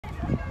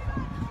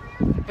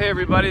Hey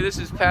everybody, this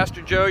is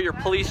Pastor Joe, your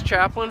police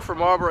chaplain for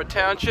Marlboro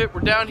Township.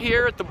 We're down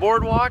here at the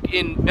boardwalk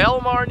in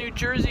Belmar, New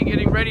Jersey,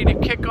 getting ready to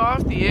kick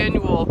off the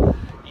annual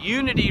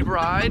Unity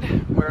Ride,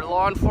 where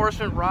law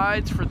enforcement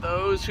rides for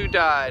those who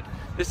died.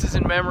 This is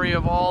in memory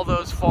of all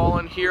those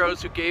fallen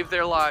heroes who gave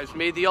their lives,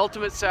 made the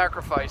ultimate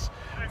sacrifice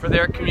for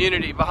their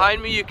community.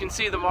 Behind me you can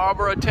see the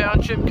Marlboro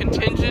Township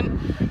contingent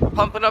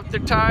pumping up their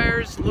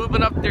tires,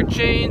 lubing up their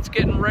chains,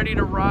 getting ready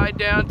to ride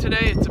down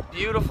today. It's a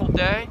beautiful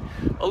day.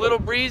 A little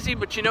breezy,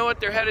 but you know what?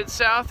 They're headed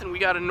south and we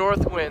got a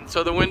north wind,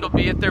 so the wind will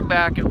be at their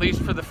back, at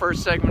least for the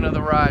first segment of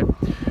the ride.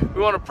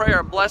 We want to pray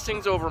our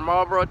blessings over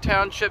Marlboro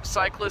Township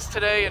cyclists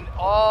today and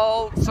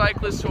all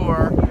cyclists who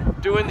are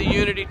doing the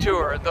Unity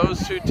Tour,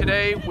 those who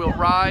today will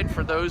ride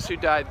for those who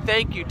died.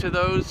 Thank you to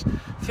those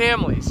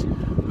families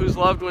whose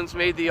loved ones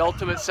made the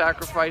ultimate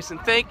sacrifice, and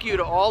thank you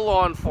to all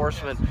law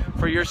enforcement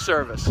for your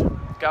service.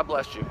 God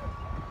bless you.